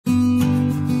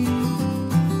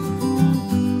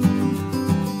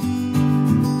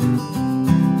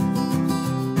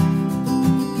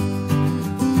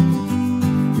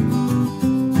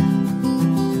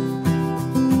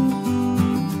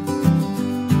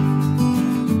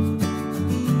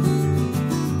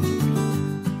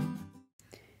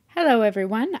Hello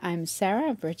everyone, I'm Sarah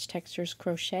of Rich Textures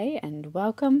Crochet and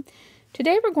welcome.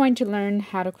 Today we're going to learn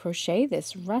how to crochet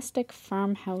this Rustic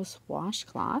Farmhouse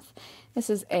Washcloth. This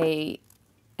is an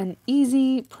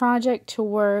easy project to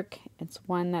work. It's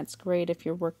one that's great if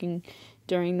you're working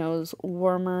during those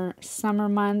warmer summer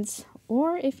months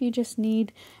or if you just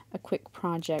need a quick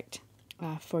project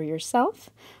for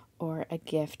yourself or a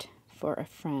gift for a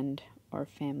friend or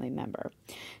family member.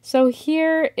 So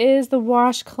here is the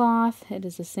washcloth. It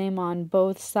is the same on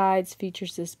both sides,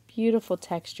 features this beautiful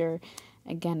texture.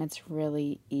 Again, it's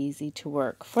really easy to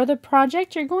work. For the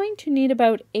project, you're going to need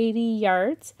about 80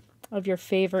 yards of your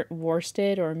favorite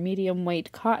worsted or medium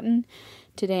weight cotton.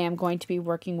 Today I'm going to be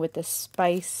working with the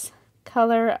spice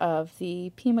color of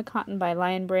the Pima Cotton by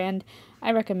Lion Brand.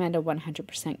 I recommend a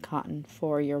 100% cotton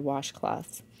for your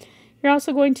washcloths. You're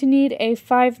also going to need a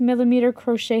 5mm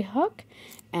crochet hook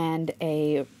and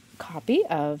a copy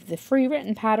of the free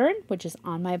written pattern, which is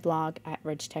on my blog at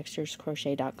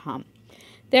richtexturescrochet.com.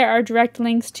 There are direct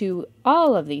links to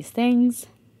all of these things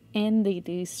in the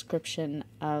description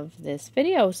of this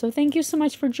video. So thank you so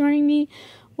much for joining me.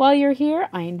 While you're here,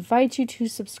 I invite you to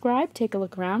subscribe, take a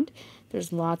look around.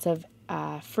 There's lots of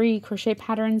free crochet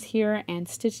patterns here and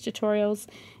stitch tutorials.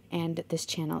 And this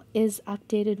channel is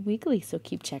updated weekly, so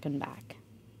keep checking back.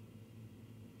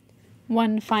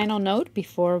 One final note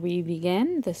before we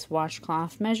begin, this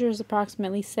washcloth measures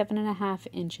approximately 7.5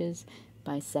 inches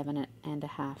by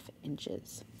 7.5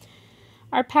 inches.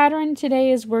 Our pattern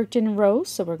today is worked in rows,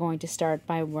 so we're going to start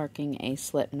by working a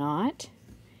slip knot.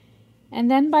 And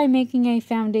then by making a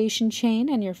foundation chain,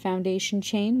 and your foundation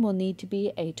chain will need to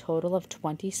be a total of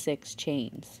 26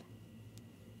 chains.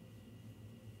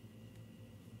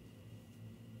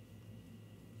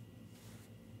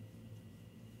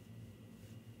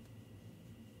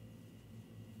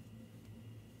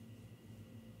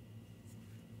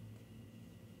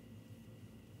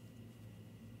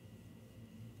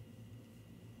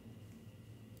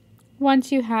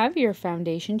 Once you have your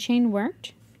foundation chain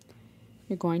worked,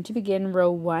 you're going to begin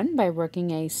row 1 by working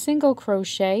a single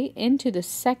crochet into the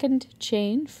second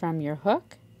chain from your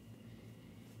hook,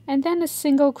 and then a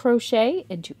single crochet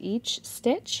into each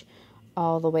stitch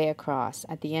all the way across.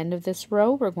 At the end of this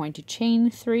row, we're going to chain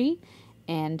 3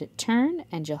 and turn,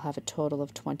 and you'll have a total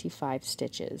of 25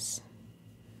 stitches.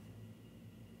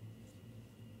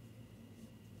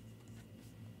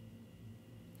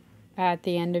 At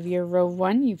the end of your row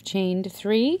 1, you've chained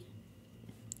 3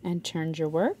 and turned your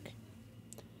work.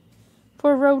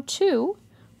 For row 2,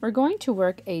 we're going to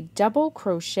work a double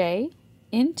crochet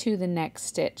into the next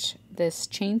stitch. This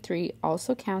chain 3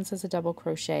 also counts as a double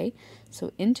crochet,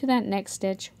 so into that next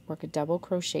stitch, work a double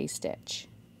crochet stitch.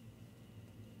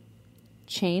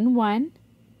 Chain 1,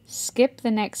 skip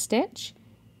the next stitch,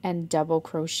 and double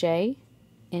crochet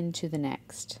into the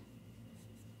next.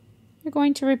 You're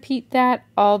going to repeat that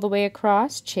all the way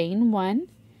across. Chain 1,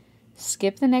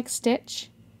 skip the next stitch,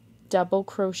 double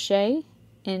crochet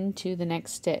into the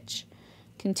next stitch.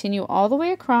 Continue all the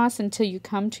way across until you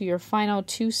come to your final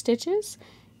 2 stitches,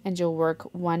 and you'll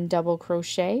work 1 double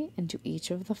crochet into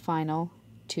each of the final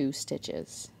 2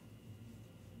 stitches.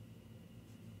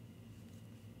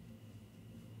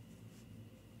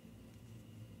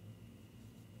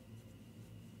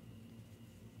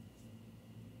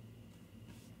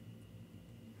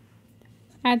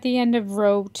 At the end of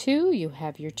row 2, you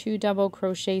have your 2 double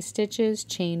crochet stitches,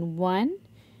 chain 1,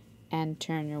 and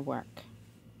turn your work.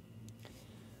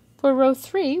 For row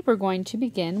 3, we're going to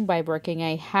begin by working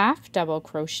a half double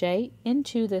crochet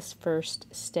into this first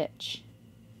stitch.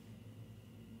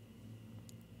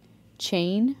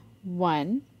 Chain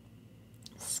 1,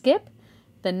 skip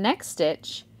the next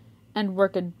stitch, and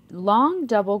work a long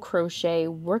double crochet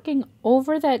working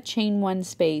over that chain 1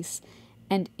 space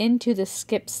and into the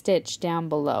skip stitch down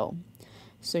below.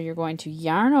 So you're going to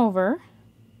yarn over,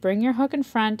 bring your hook in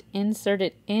front, insert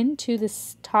it into the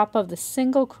top of the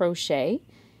single crochet,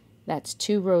 that's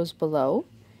 2 rows below,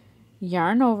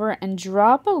 yarn over and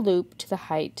drop a loop to the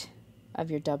height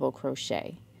of your double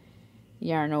crochet.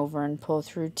 Yarn over and pull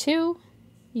through 2,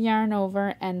 yarn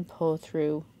over and pull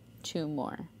through 2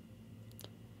 more.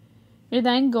 You're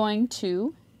then going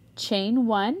to chain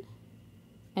 1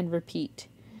 and repeat.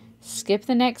 Skip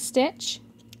the next stitch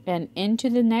and into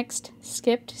the next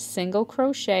skipped single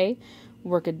crochet,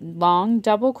 work a long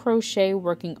double crochet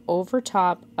working over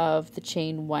top of the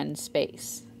chain 1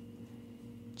 space.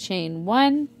 Chain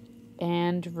 1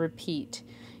 and repeat.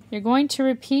 You're going to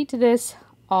repeat this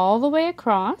all the way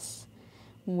across,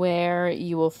 where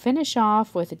you will finish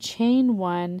off with a chain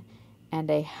 1 and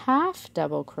a half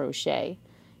double crochet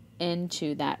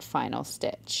into that final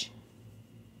stitch.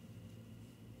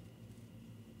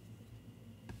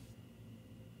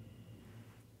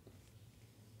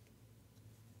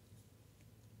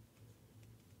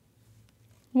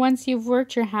 Once you've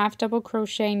worked your half double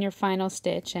crochet in your final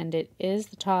stitch, and it is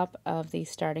the top of the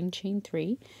starting chain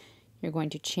 3, you're going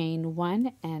to chain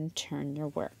 1 and turn your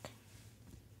work.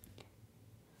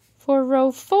 For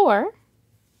row 4,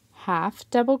 half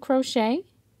double crochet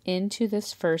into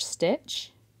this first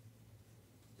stitch,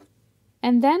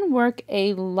 and then work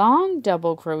a long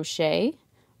double crochet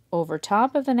over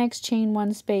top of the next chain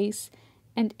 1 space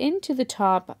and into the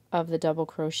top of the double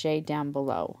crochet down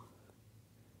below.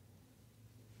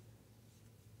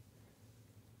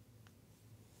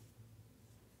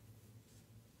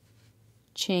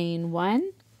 Chain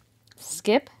 1,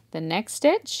 skip the next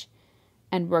stitch,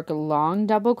 and work a long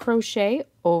double crochet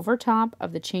over top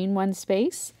of the chain 1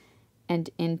 space and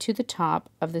into the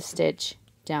top of the stitch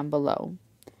down below.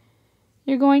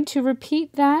 You're going to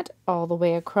repeat that all the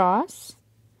way across,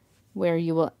 where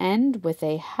you will end with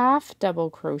a half double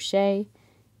crochet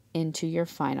into your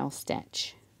final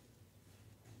stitch.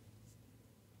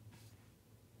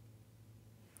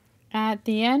 At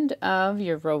the end of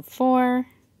your row 4,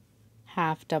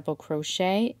 half double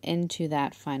crochet into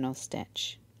that final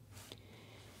stitch.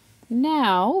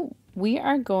 Now we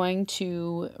are going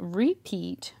to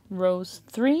repeat rows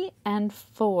 3 and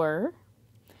 4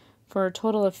 for a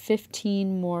total of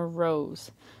 15 more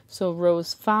rows. So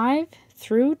rows 5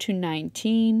 through to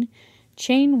 19,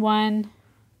 chain 1,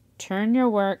 turn your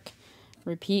work,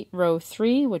 repeat row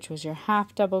 3, which was your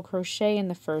half double crochet in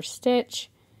the first stitch,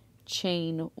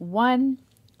 chain 1,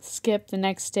 skip the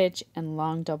next stitch and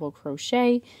long double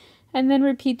crochet, and then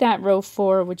repeat that row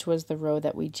 4, which was the row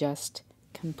that we just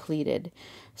completed.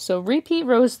 So repeat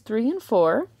rows 3 and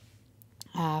 4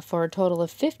 for a total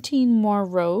of 15 more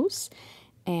rows,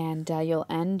 and you'll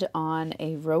end on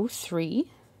a row 3,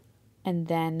 and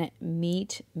then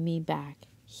meet me back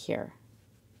here.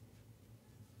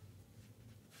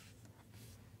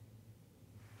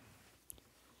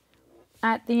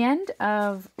 At the end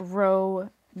of row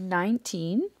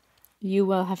 19, you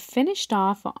will have finished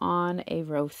off on a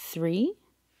row 3,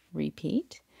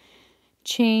 repeat,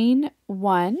 chain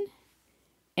 1,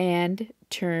 and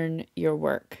turn your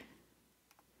work.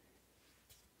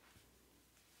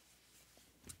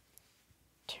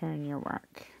 Turn your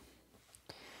work.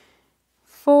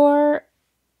 For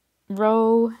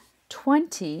row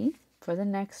 20, for the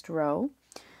next row,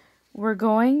 we're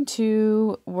going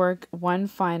to work one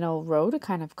final row to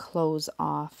kind of close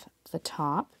off the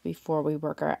top before we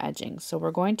work our edging. So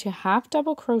we're going to half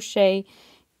double crochet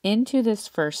into this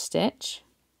first stitch,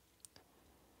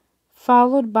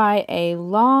 followed by a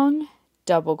long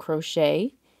double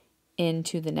crochet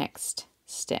into the next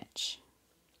stitch.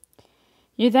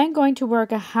 You're then going to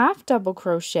work a half double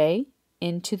crochet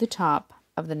into the top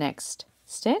of the next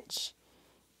stitch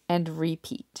and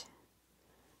repeat.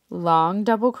 Long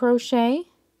double crochet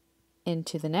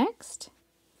into the next,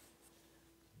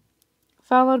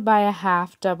 followed by a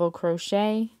half double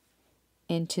crochet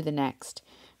into the next.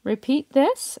 Repeat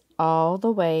this all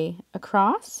the way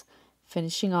across,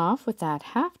 finishing off with that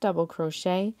half double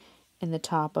crochet in the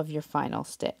top of your final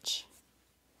stitch.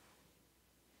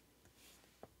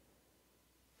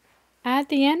 At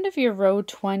the end of your row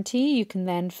 20, you can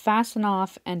then fasten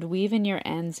off and weave in your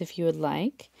ends if you would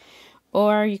like.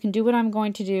 Or you can do what I'm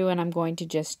going to do, and I'm going to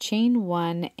just chain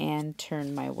 1 and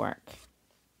turn my work.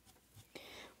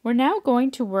 We're now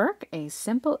going to work a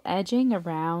simple edging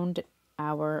around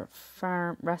our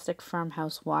Rustic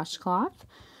Farmhouse Washcloth.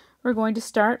 We're going to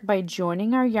start by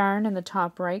joining our yarn in the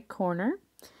top right corner,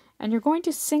 and you're going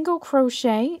to single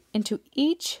crochet into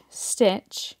each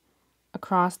stitch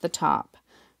across the top.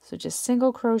 So just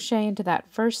single crochet into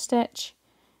that first stitch,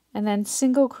 and then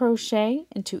single crochet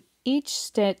into each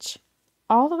stitch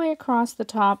all the way across the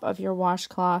top of your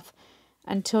washcloth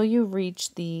until you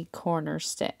reach the corner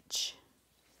stitch.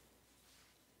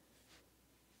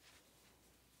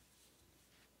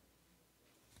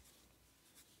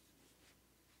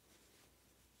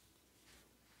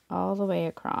 All the way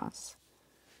across.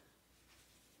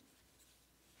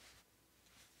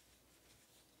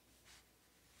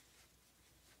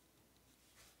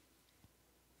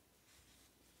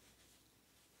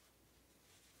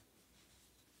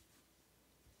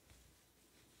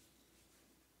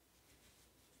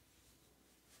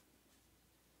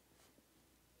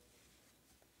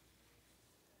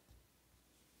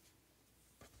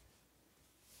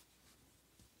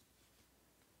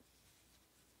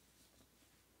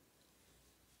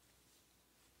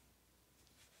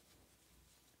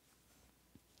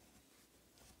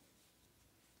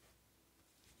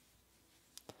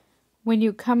 When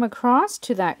you come across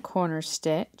to that corner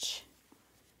stitch,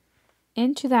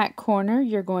 into that corner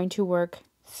you're going to work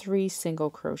 3 single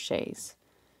crochets.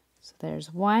 So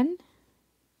there's 1,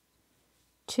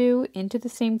 2 into the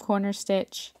same corner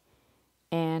stitch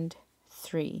and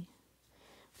 3,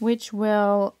 which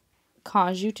will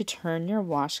cause you to turn your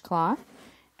washcloth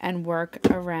and work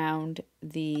around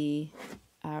the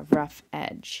rough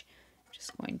edge.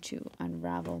 Just going to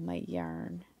unravel my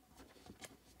yarn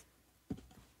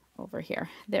over here.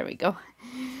 There we go.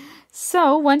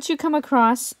 So once you come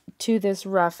across to this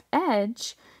rough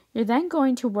edge, you're then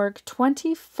going to work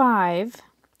 25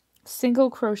 single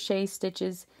crochet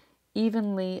stitches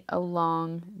evenly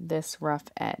along this rough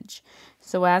edge.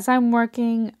 So as I'm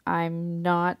working, I'm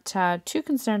not too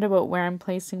concerned about where I'm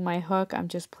placing my hook. I'm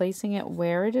just placing it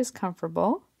where it is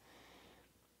comfortable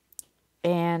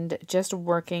and just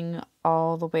working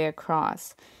all the way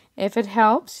across. If it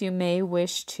helps, you may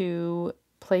wish to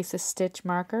place a stitch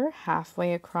marker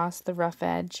halfway across the rough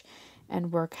edge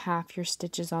and work half your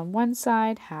stitches on one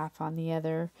side, half on the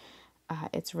other.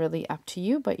 It's really up to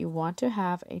you, but you want to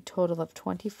have a total of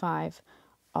 25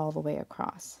 all the way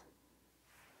across.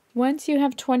 Once you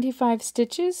have 25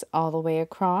 stitches all the way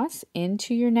across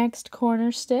into your next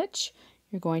corner stitch,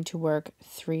 you're going to work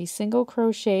 3 single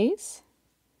crochets.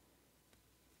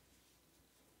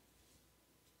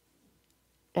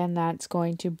 And that's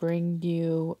going to bring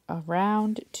you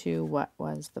around to what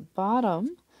was the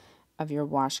bottom of your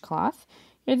washcloth.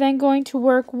 You're then going to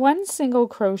work 1 single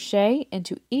crochet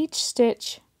into each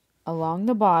stitch along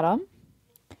the bottom.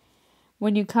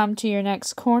 When you come to your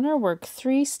next corner, work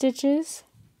 3 stitches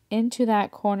into that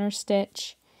corner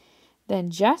stitch. Then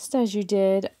just as you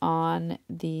did on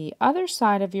the other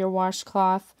side of your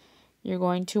washcloth, you're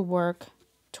going to work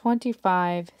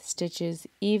 25 stitches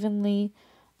evenly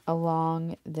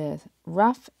along the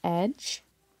rough edge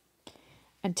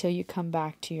until you come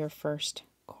back to your first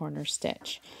corner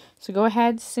stitch. So go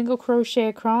ahead, single crochet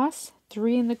across,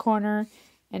 3 in the corner,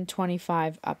 and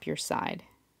 25 up your side.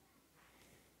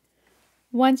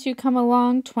 Once you come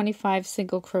along 25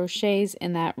 single crochets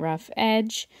in that rough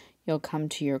edge, you'll come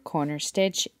to your corner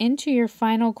stitch. Into your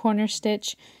final corner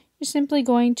stitch, you're simply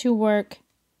going to work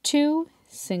 2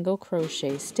 single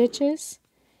crochet stitches,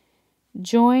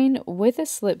 join with a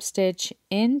slip stitch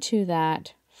into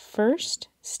that first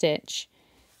stitch,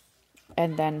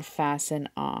 and then fasten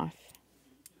off.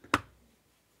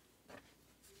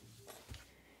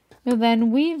 You'll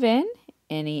then weave in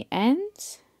any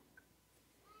ends,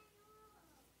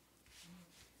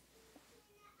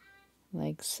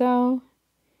 like so.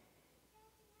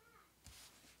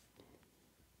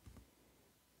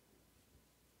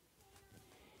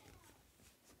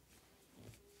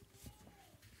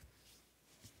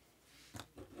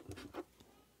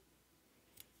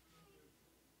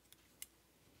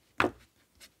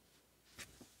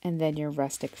 And then your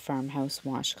Rustic Farmhouse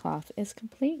Washcloth is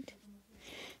complete.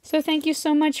 So thank you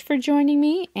so much for joining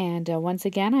me, and once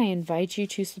again I invite you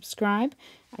to subscribe.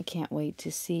 I can't wait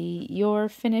to see your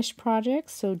finished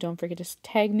projects, so don't forget to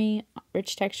tag me,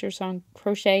 Rich Textures on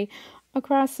Crochet,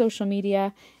 across social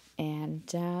media,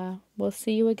 and we'll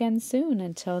see you again soon.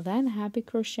 Until then, happy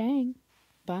crocheting.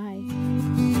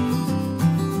 Bye.